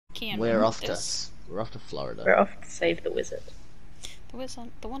Kian, We're off this. to Florida. We're off to save the wizard. The wizard,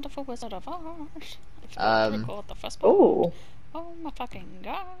 the wonderful Wizard of Oz. I forgot to record the first part. Oh. Oh my fucking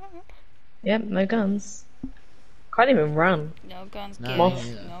god. Yep, no guns. Can't even run. No guns, No, give.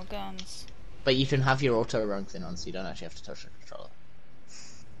 yeah. No guns. But you can have your auto run thing on, so you don't actually have to touch the controller.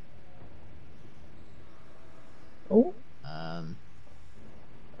 Oh.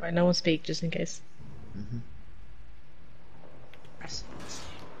 Right, no one speak, just in case.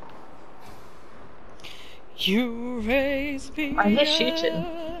 You raise me I hear shooting.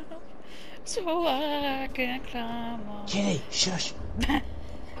 up so I can climb on. Kitty, shush! I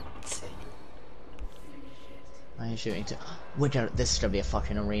am shooting too. This is gonna be a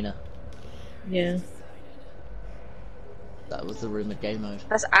fucking arena. Yeah. That was the rumored game mode.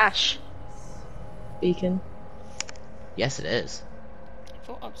 That's Ash. Beacon. Yes, it is. I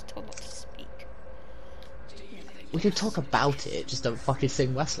thought I was told not to speak. We could talk about it, just don't fucking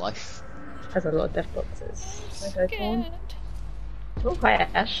sing Westlife. Has a lot of death boxes. Okay, go on. Scared. Oh, hi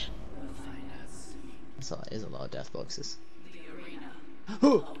Ash. So it is a lot of death boxes.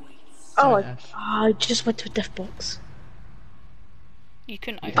 Oh, Sorry, I, Ash. I just went to a death box. You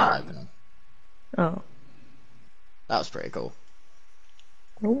couldn't You open can't it. open them. Oh. That was pretty cool.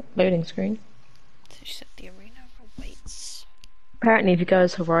 Oh, loading screen. So she said the arena awaits. Apparently, if you go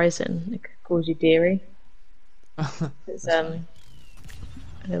as Horizon, it calls you Deary. It's, That's funny.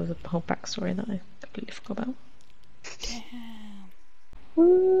 there was a whole backstory that I completely forgot about. Damn.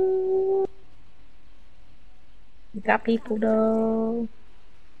 Woo! We got people though.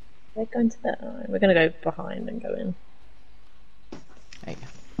 They're going to the. We're gonna go behind and go in. There you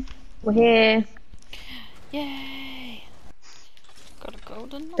go. We're here. Yay! Got a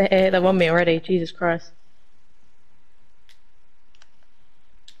golden. They won me already. Jesus Christ.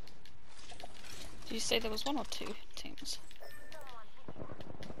 Did you say there was one or two teams?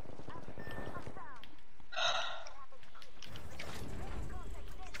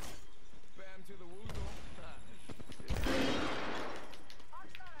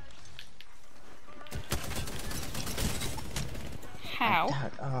 How?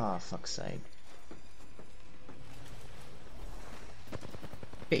 Dad, oh, fuck's sake.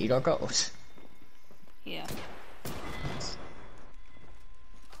 Yeah, you got gold. Yeah.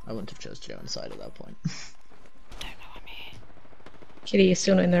 I wouldn't have chose Joe inside at that point. Don't know I'm here. Kitty, you're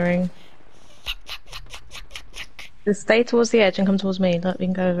still not in the ring. Just stay towards the edge and come towards me. Let me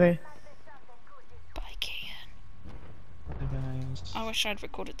go over. Bye, Kian. I wish I'd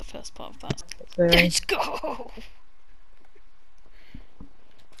recorded the first part of that. So, Let's go!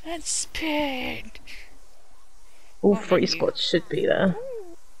 Let's spin! all What 3 menu? spots should be there.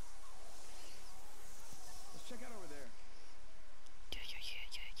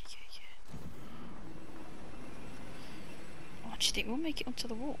 Oh, do you think we'll make it onto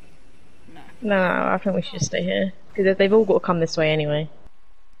the wall? No. No, I think we should just stay here. Because they've all got to come this way anyway.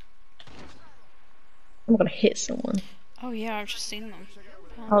 I'm gonna hit someone. Oh yeah, I've just seen them.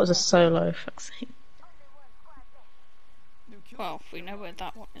 That was a solo, fuck's sake. Well, we know where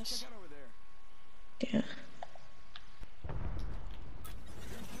that one is. Yeah.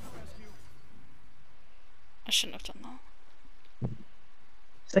 I shouldn't have done that.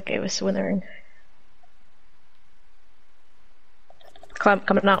 It's okay, we're still in the ring.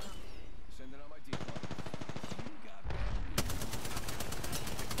 Coming up.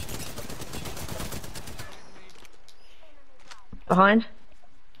 Behind.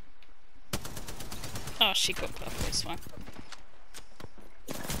 Oh, she got purple, it's fine.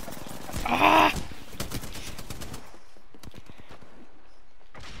 Ah!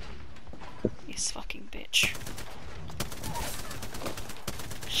 This fucking bitch.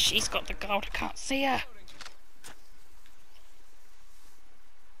 She's got the gold, I can't see her.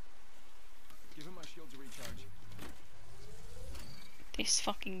 This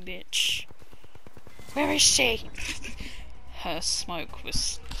fucking bitch. Where is she? Her smoke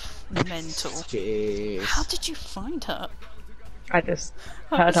was mental. Jeez. How did you find her? I just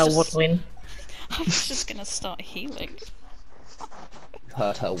I heard was her just- waddling. I was just gonna start healing.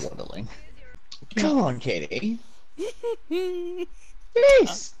 Hurt her waddling. Come on, Kitty.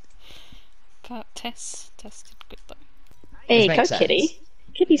 Yes. But Tess did good though. Hey, This go makes sense. Kitty.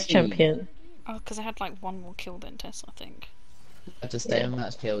 Kitty's Hey. champion. Oh, because I had like one more kill than Tess, I think. To stay on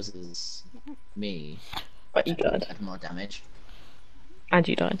match kills is me. But you died. Had more damage. And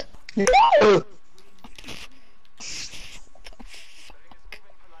you died.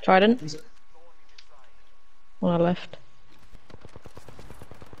 Trident. On our left.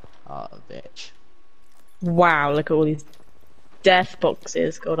 Oh, bitch. Wow, look at all these death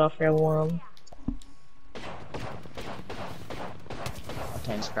boxes. God, after one.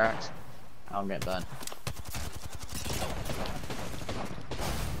 Octane's cracked. I'm getting burnt.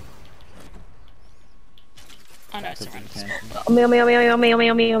 I know it's around the spot. On me, on me, on me, on me, on me,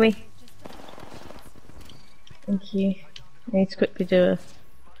 on me, on me. Thank you. I need to quickly do a...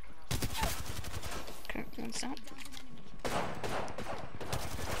 Okay, one's out.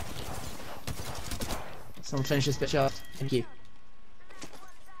 Someone finish this bitch off. Thank you.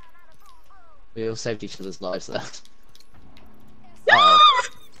 We all saved each other's lives there.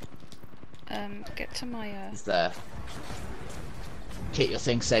 Get to my, It's there. Kit, your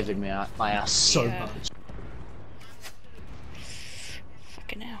thing saving me my ass so Yeah. much.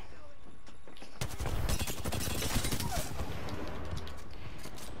 Fucking hell.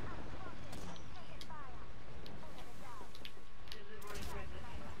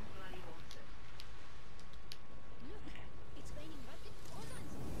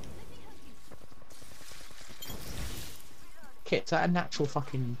 Kit, is that a natural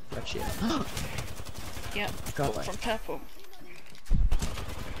fucking red shit? Yep, Go away. from purple.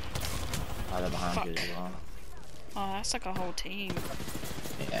 Oh, they're behind you Fuck. as well. Oh, that's like a whole team.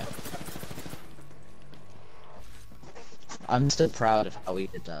 Yeah. I'm still proud of how we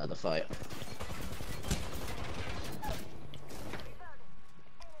did the fight.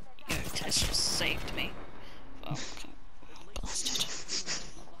 Yo, Tess just saved me. Oh, okay. Bastard.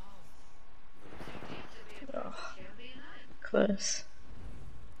 Oh, close.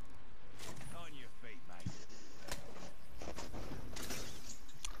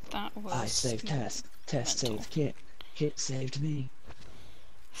 That was... I saved Tess. Tess mental. saved Kit. Kit saved me.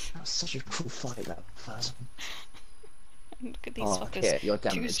 That was such a cool fight, that first one. Look at these Oh, fuckers. Kit, you're 2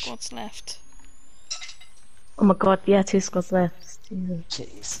 damaged. squads left. Oh my god, yeah, 2 squads left. Jesus.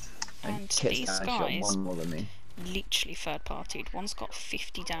 Jeez. And Kit's these damage got guys- one more than me. Literally third partied. One's got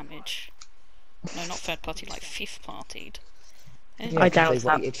 50 damage. No, not third partied, like fifth partied. Yeah, I 'cause doubt they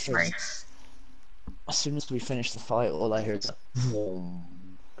that. waited for- As soon as we finished the fight, all I heard was a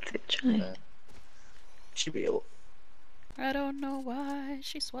vroom. Literally. Should be able I don't know why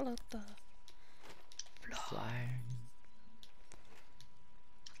she swallowed the to fly.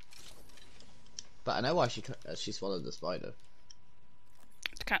 But I know why she swallowed the spider,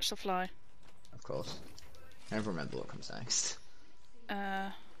 to catch the fly. of course. I never remember what comes next.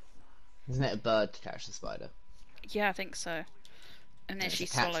 Yeah, Isn't it a bird to catch the spider? I think so. And then It's she a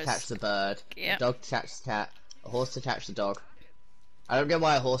cat swallows. to catch the bird, Yep. a dog to catch the cat, a horse to catch the dog. I don't get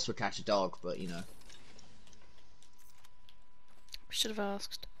why a horse would catch a dog, but you know. We should have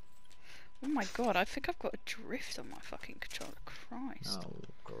asked. Oh my god, I think I've got a drift on my fucking controller. Christ. Oh,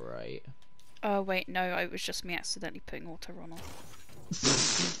 great. Oh wait, no, it was just me accidentally putting auto run on.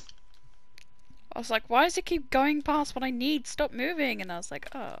 I was like, why does it keep going past what I need? Stop moving! And I was like,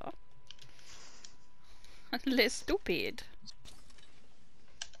 oh. A little stupid.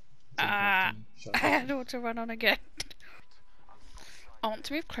 Ah, I had auto run on again. I want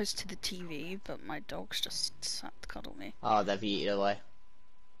to move close to the TV, but my dog's just sat to cuddle me. Oh, they've eaten away.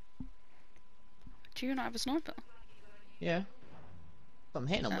 Do you not have a sniper? Yeah. What I'm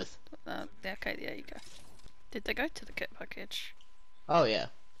hitting them with. Okay, there you go. Did they go to the kit package? Oh yeah.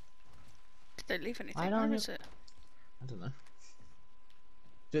 Did they leave anything? I don't Where know. is it? I don't know.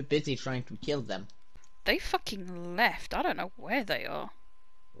 Too busy trying to kill them. They fucking left. I don't know where they are.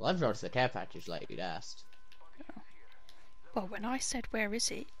 Well, I've brought to the care package like you'd asked. Well, when I said, where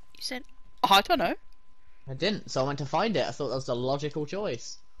is it? You said, oh, I don't know. I didn't, so I went to find it. I thought that was the logical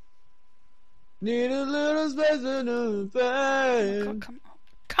choice. Need a little space in a Oh, bed. God, come on.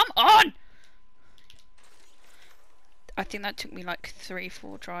 Come on! I think that took me like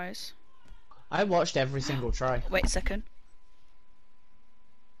 3-4 tries. I watched every single try. Wait a second.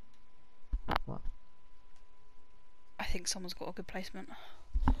 What? I think someone's got a good placement.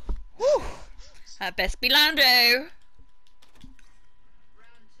 Woo! That best be Lando!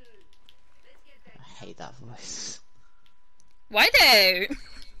 I hate that voice. Why though?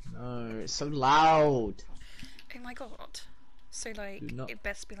 No, it's so loud. Oh my god. So like, Do not- it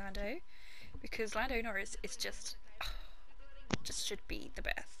best be Lando. Because Lando Norris is just should be the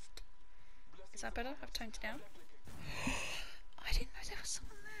best. Is that better? I've toned it down. I didn't know there was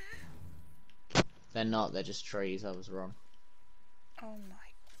someone there. They're not, they're just trees, I was wrong. Oh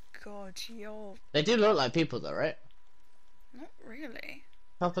my god, you're They do look like people though, right? not really.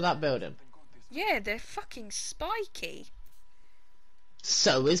 Top of that building. Yeah, they're fucking spiky.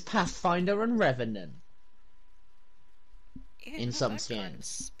 So is Pathfinder and Revenant. Yeah, In not some that kind of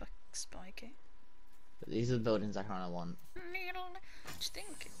skins. spiky. But these are the buildings I kinda want. What do you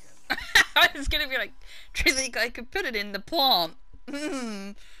think? I was gonna be like, do you think I could put it in the plant?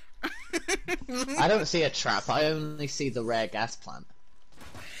 I don't see a trap, I only see the rare gas plant.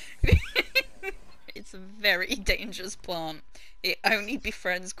 It's a very dangerous plant. It only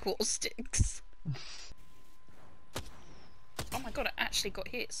befriends caustics. Oh my god, I actually got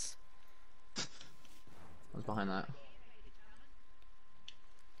hits. What's behind that?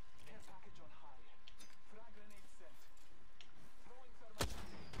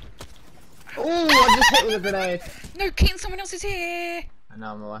 Oh, I just hit with a grenade. No, Keaton, someone else is here! And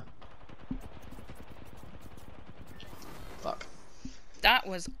now I'm away. Fuck. That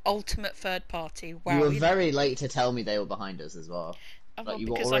was ultimate third party. Wow. You were very late to tell me they were behind us as well. Oh, Like, you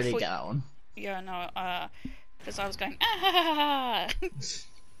because were I already thought- down. Yeah, no, because I was going, ah!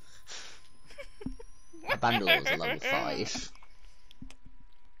 A Bandolor's a level 5.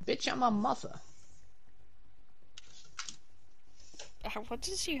 Bitch, I'm a mother. What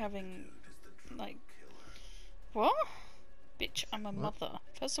is she having? Like, what? Bitch, I'm a mother.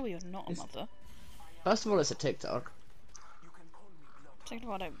 First of all, you're not a mother. First of all, it's a TikTok. Second of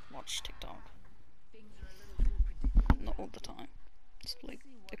all, I don't watch TikTok. Not all the time. Just like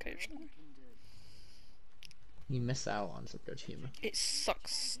occasionally. You miss out on some good humour. It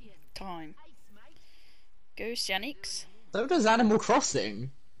sucks time. Go, Yannick's. So does Animal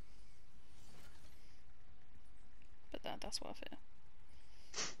Crossing. But that's worth it.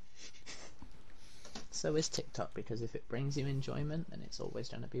 So is TikTok, because if it brings you enjoyment, then it's always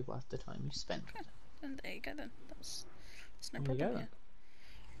going to be worth the time you spend. And there you go then. That's no There you problem go here.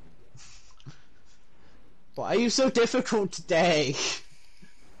 then. Why are you so difficult today?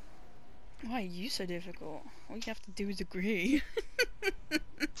 Why are you so difficult? All you have to do is agree.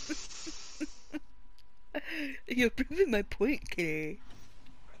 You're proving my point, Kitty.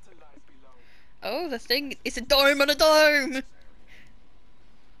 Oh, the thing is a dome on a dome!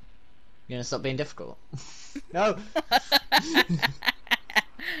 You're gonna stop being difficult? No!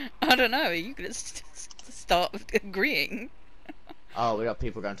 I don't know, are you gonna start agreeing? Oh, we got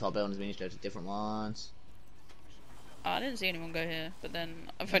people going to our buildings, we need to go to different ones. Oh, I didn't see anyone go here, but then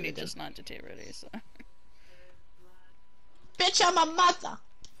I've Yeah, only you did. just landed here really, so... Bitch, I'm a mother!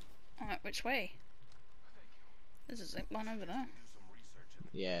 Alright, which way? There's a zip line over there.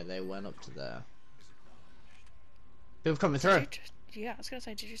 Yeah, they went up to there. People coming through. Yeah, I was gonna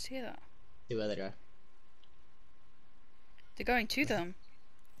say, did you see that? See where they go. They're going to them.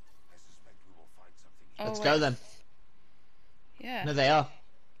 Oh, Let's wait. go then. Yeah. No, they are.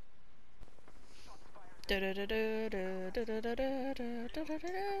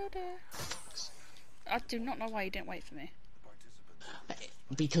 I do not know why you didn't wait for me.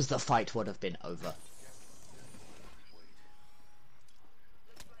 Because the fight would have been over.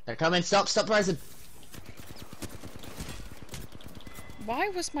 They're coming, stop rising! Why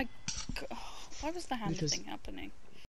was my... Why was the hand Because- thing happening?